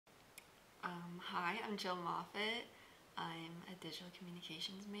Hi, I'm Jill Moffatt. I'm a digital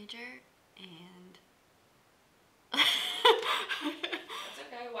communications major, and That's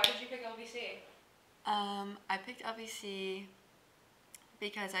okay. Why did you pick LBC? I picked LBC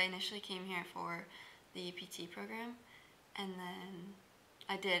because I initially came here for the PT program, and then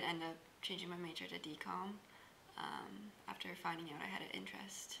I did end up changing my major to DCOM after finding out I had an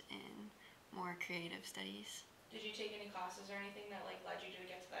interest in more creative studies. Did you take any classes or anything that led you to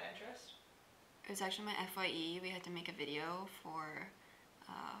get to that interest? It was actually my FYE. We had to make a video for,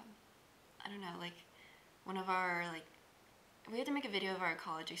 I don't know, like one of our we had to make a video of our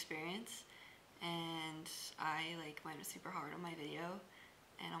college experience, and I went super hard on my video,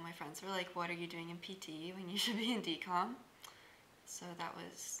 and all my friends were like, "What are you doing in PT when you should be in DCOM?" So that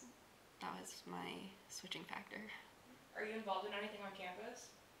was my switching factor. Are you involved in anything on campus?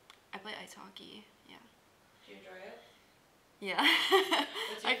 I play ice hockey. Yeah. Do you enjoy it? Yeah.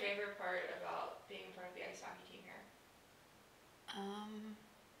 What's your favorite part about being a part of the ice hockey team here?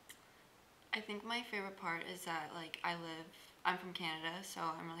 I think my favorite part is that I'm from Canada, so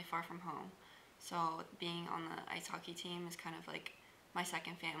I'm really far from home. So being on the ice hockey team is kind of like my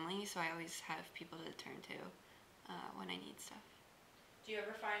second family, so I always have people to turn to when I need stuff. Do you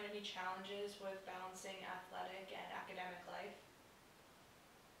ever find any challenges with balancing athletic and academic life?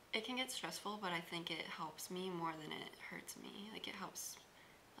 It can get stressful, but I think it helps me more than it hurts me. Like it helps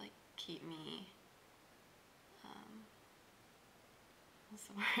keep me what's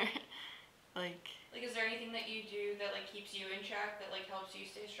the word? Is there anything that you do that keeps you in check, that helps you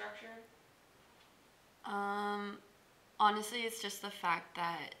stay structured? Um, Honestly, it's just the fact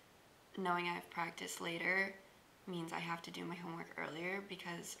that knowing I have practice later means I have to do my homework earlier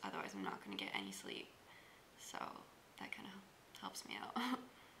because otherwise I'm not going to get any sleep. So that kind of helps me out.